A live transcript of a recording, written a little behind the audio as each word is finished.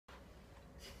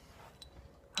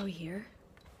Are we here?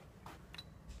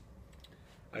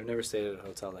 I've never stayed at a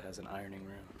hotel that has an ironing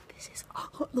room. This is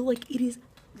like it is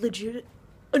legit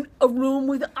a room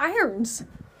with irons.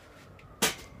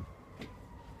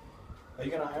 Are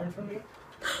you gonna iron for me?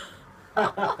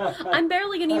 I'm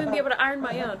barely gonna even be able to iron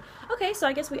my own. Okay, so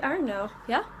I guess we iron now.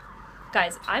 Yeah,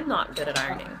 guys, I'm not good at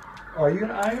ironing. Oh, are you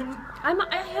gonna iron?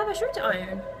 I have a shirt to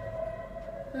iron.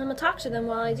 And I'm gonna talk to them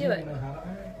while I do it. You know how to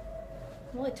iron?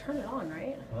 Well, I turn it on,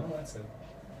 right? Well, that's a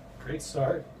great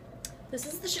start. This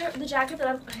is the shirt, the jacket that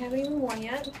I haven't even worn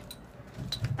yet.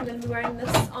 I'm gonna be wearing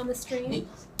this on the stream.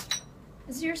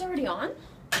 Is yours already on?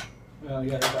 Well,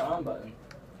 you gotta hit the on button.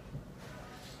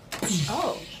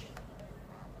 Oh.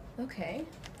 Okay.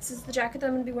 This is the jacket that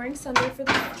I'm gonna be wearing Sunday for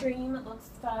the stream. It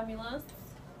looks fabulous.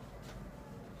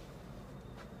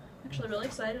 I'm actually really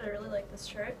excited. I really like this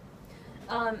shirt.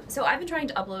 So I've been trying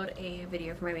to upload a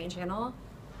video for my main channel.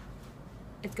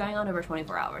 It's going on over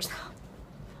 24 hours.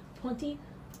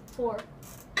 24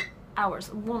 hours.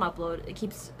 It won't upload. It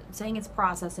keeps saying it's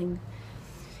processing.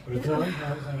 What are you doing?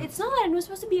 It's not. It was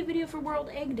supposed to be a video for World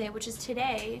Egg Day, which is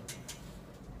today.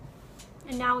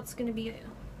 And now it's gonna be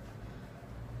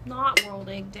not World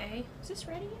Egg Day. Is this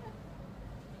ready yet?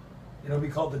 It'll be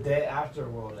called the day after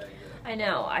World Egg Day. I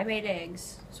know. I made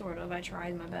eggs, sort of. I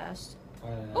tried my best.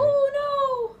 Oh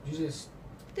Oh no! You just.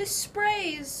 This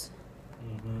sprays.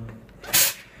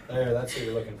 There, that's what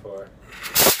you're looking for.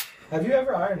 Have you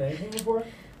ever ironed anything before?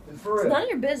 For It's real. none of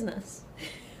your business.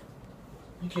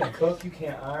 You can't cook, you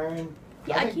can't iron.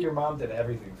 Yeah, I think your mom did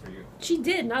everything for you. She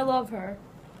did, and I love her.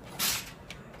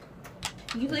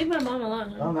 You leave my mom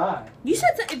alone. Huh? I'm not. You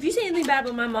said if you say anything bad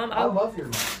about my mom, I love your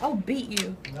mom. I'll beat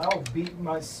you. And I'll beat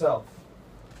myself.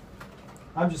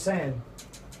 I'm just saying.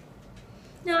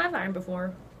 No, I've ironed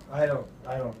before. I don't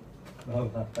know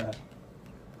about that.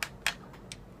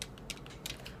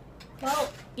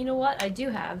 Well, you know what I do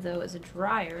have, though, is a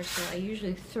dryer, so I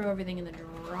usually throw everything in the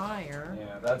dryer.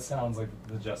 Yeah, that sounds like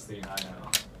the Justine I know.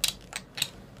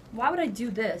 Why would I do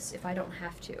this if I don't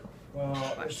have to?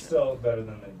 Well, it's still better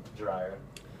than the dryer.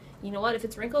 You know what? If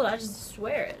it's wrinkled, I just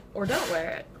wear it. Or don't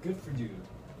wear it. Good for you.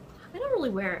 I don't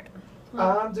really wear it.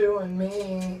 Well, I'm doing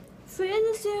me. Friend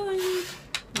is doing me.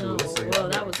 No, Ooh, whoa,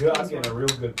 that was good. close I'm getting a one.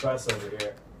 real good press over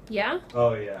here. Yeah?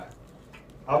 Oh, yeah.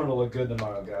 I'm gonna look good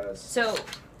tomorrow, guys. So,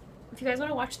 if you guys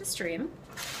want to watch the stream,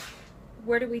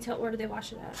 where do they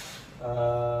watch it at?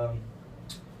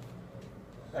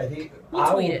 I think We'll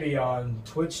I will tweet it. be on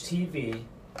Twitch TV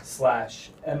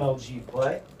 /MLG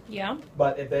Play. Yeah?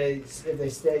 But if they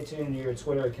stay tuned to your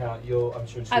Twitter account, I'm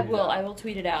sure. I will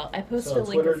tweet it out. I posted So a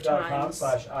link of twitter.com times.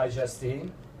 /iJustine.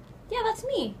 Yeah, that's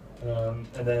me. And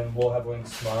then we'll have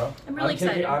links tomorrow. I'm really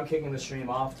excited. I'm kicking the stream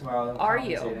off tomorrow. Are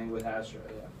you? Commentating with Astro,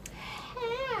 yeah.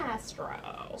 Astro.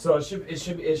 So it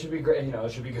should be great. You know,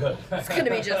 it should be good. It's gonna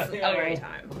be just a Yeah. great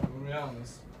time. To be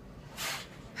honest.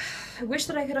 I wish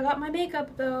that I could have got my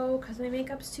makeup though, because my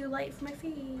makeup's too light for my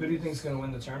feet. Who do you think's gonna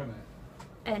win the tournament?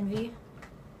 Envy.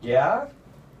 Yeah.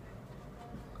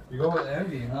 You're going with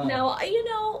Envy, huh? No, you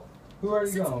know, Who are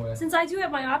you going with? since I do have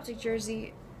my Optic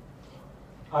jersey,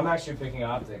 I'm actually picking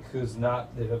Optic,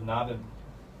 they have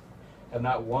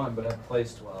not won, but have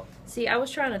placed well. see, I was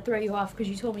trying to throw you off because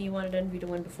you told me you wanted Envy to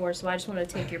win before, so I just wanted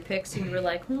to take your picks, and you were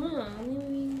like,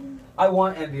 I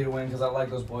want Envy to win because I like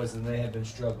those boys and they have been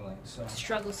struggling. So.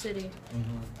 Struggle City.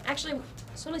 Actually,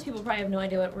 some of these people probably have no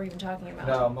idea what we're even talking about.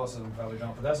 No, most of them probably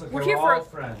don't, but that's okay. We're here all for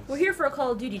friends. We're here for a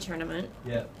Call of Duty tournament.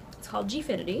 Yeah. It's called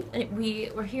Gfinity, and we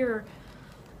were here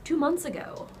 2 months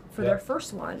ago for their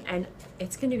first one, and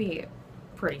it's going to be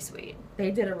pretty sweet.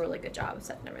 They did a really good job of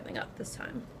setting everything up this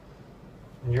time.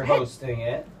 And you're hosting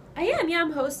it. I am, yeah,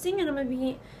 I'm hosting, and I'm going to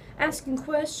be asking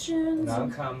questions. And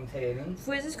I'm commentating.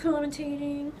 Fwiz is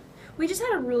commentating. We just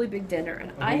had a really big dinner,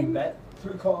 and We met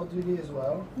through Call of Duty as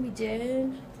well. We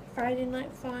did. Friday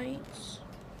Night Fights.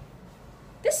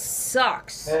 This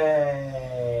sucks.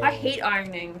 Hey. I hate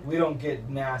ironing. We don't get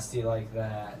nasty like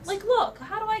that. Like, look,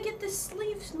 how do I get this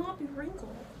sleeve to not be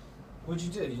wrinkled? What'd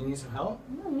you do? You need some help?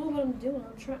 I don't know what I'm doing.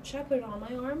 Should I put it on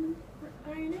my arm and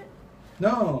iron it?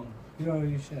 No.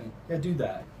 You shouldn't. Yeah, do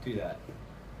that. Do that.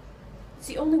 It's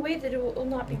the only way that it will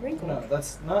not be wrinkled. No,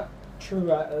 that's not true.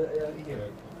 Here.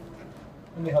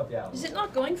 Let me help you out. Is it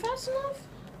not going fast enough?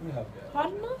 Let me help you out.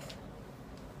 Hot enough?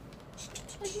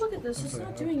 Like, look at this. It's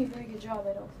not doing a very good job,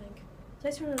 I don't think.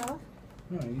 Did I turn it off?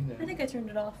 No, you didn't. I think I turned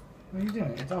it off. What are you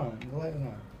doing? It's on. The light is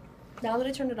on. Now that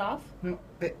I turned it off? No,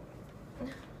 it,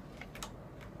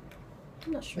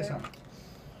 I'm not sure. it's on.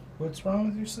 What's wrong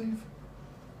with your sleeve?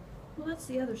 Well, that's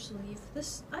the other sleeve.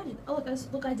 This, I did. Oh,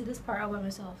 look, I did this part all by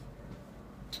myself.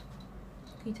 Can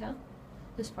you tell?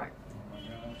 This part. Oh my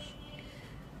gosh.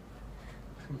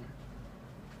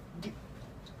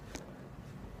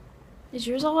 Is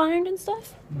yours all ironed and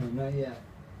stuff? No, not yet.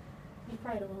 You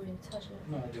probably don't want me to touch it.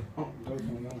 No, I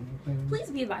don't. Please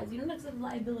be advised, you don't accept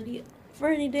liability for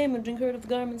any damage incurred of the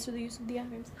garments through the use of the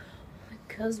irons.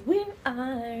 Cause we're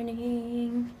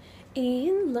ironing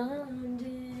in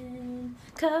London.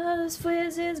 Cause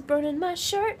Fizz is burning my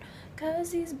shirt.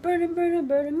 Cause he's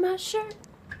burning my shirt.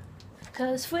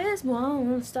 Cause Fizz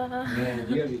won't stop. Man,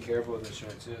 you gotta be careful with this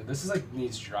shirt too. This is like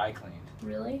needs dry cleaned.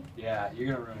 Really? Yeah,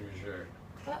 you're gonna ruin your shirt.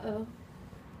 Uh-oh.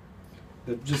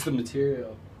 Just the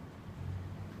material.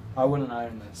 I wouldn't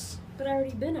iron this. But I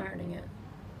already been ironing it.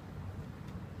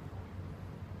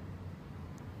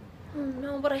 Oh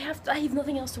no, but I have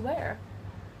nothing else to wear.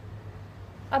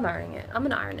 I'm ironing it. I'm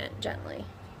gonna iron it gently.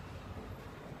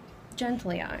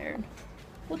 Gently iron.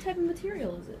 What type of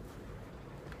material is it?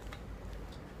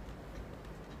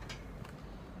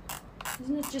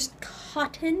 Isn't it just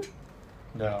cotton?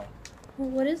 No. Well,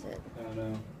 what is it? I don't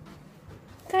know.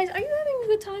 Guys, are you having a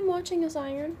good time watching us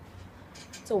iron?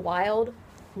 It's a wild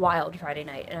Friday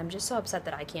night, and I'm just so upset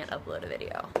that I can't upload a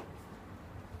video.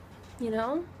 You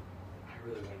know? I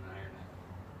really wouldn't iron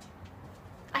it.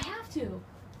 I have to.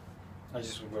 I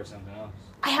just would wear something else.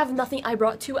 I have nothing. I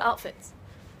brought 2 outfits.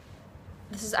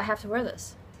 I have to wear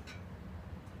this.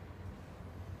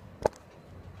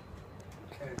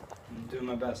 Okay. I'm doing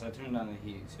my best. I turned down the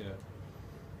heat too.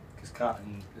 Because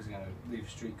cotton is gonna leave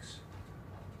streaks.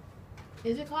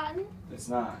 Is it cotton? It's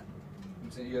not.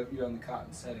 I'm saying you're on the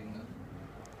cotton setting though.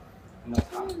 And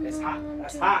that's hot. It's hot.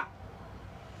 That's hot.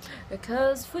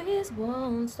 Because Fizz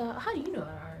won't stop. How do you know how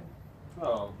to iron?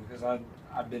 Oh, because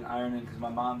I've been ironing because my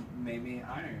mom made me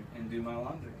iron and do my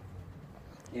laundry.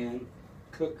 And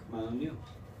cook my own meals.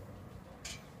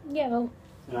 Yeah, well,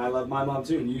 And I love my mom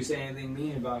too. And you say anything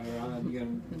mean about her, I'm gonna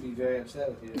be very upset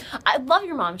with you. I love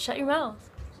your mom. Shut your mouth.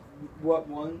 What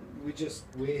one?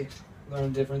 We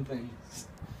learn different things.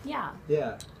 Yeah.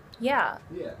 Yeah. Yeah.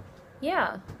 Yeah.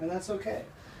 Yeah. And that's okay.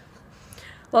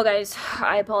 Well, guys,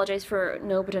 I apologize for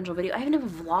no potential video. I even have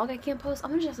a vlog I can't post.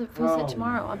 I'm gonna just have to post it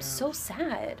tomorrow. I'm so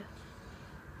sad.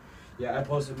 Yeah, I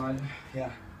posted mine.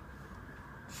 Yeah.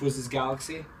 Fwizz's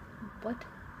Galaxy. What?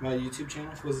 My YouTube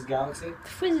channel, Fwizz's Galaxy.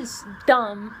 Fizz is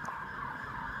dumb.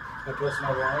 I posted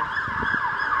my vlog.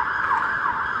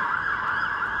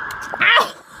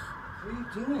 Ow! What are you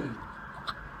doing?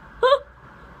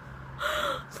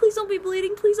 Please don't be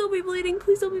bleeding. Please don't be bleeding.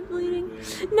 Please don't be bleeding.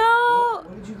 No!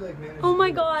 What did you like manage? Oh to my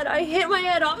do? god, I hit my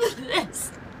head off of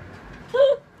this.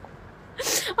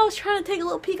 I was trying to take a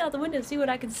little peek out the window to see what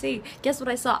I could see. Guess what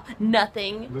I saw?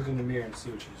 Nothing. Look in the mirror and see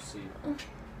what you see.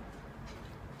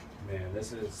 Man,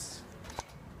 this is.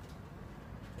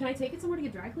 Can I take it somewhere to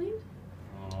get dry cleaned?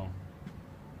 Oh.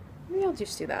 Maybe I'll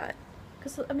just do that.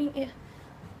 Because, I mean, yeah,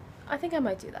 I think I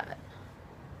might do that.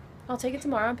 I'll take it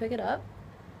tomorrow and pick it up.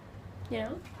 You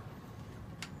know?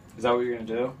 Is that what you're gonna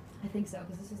do? I think so,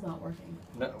 because this is not working.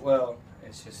 No, well,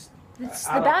 it's just. The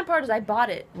bad part is I bought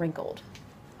it wrinkled.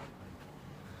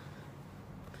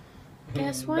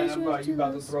 Guess why did you have to do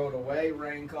about to this? throw it away,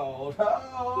 wrinkled.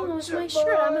 Oh, it's my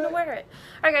shirt. I'm gonna wear it.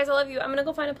 Alright, guys, I love you. I'm gonna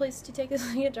go find a place to take this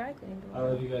and get dry cleaned. I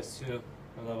love you guys too.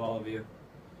 I love all of you.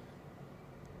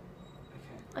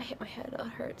 Okay. I hit my head. Oh,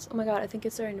 it hurts. Oh my god, I think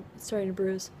it's starting to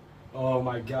bruise. Oh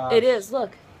my god. It is.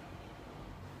 Look.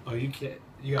 Oh, you can't.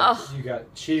 You got. Oh. You got.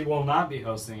 She will not be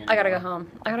hosting it. I gotta go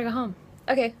home.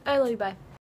 Okay, I love you. Bye.